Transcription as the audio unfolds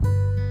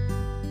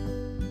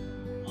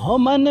ਹੋ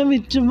ਮਨ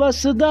ਵਿੱਚ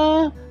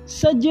ਵਸਦਾ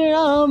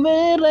ਸਜਣਾ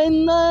ਵੇ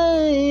ਰਹਿੰਦਾ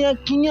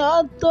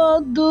ਅੱਖੀਆਂ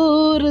ਤੋਂ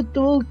ਦੂਰ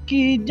ਤੂੰ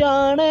ਕੀ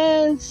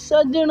ਜਾਣੇ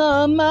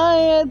ਸਜਣਾ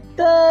ਮੈਂ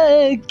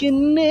ਇੱਥੇ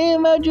ਕਿੰਨੀ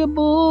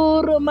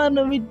ਮਜਬੂਰ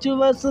ਮਨ ਵਿੱਚ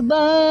ਵਸਦਾ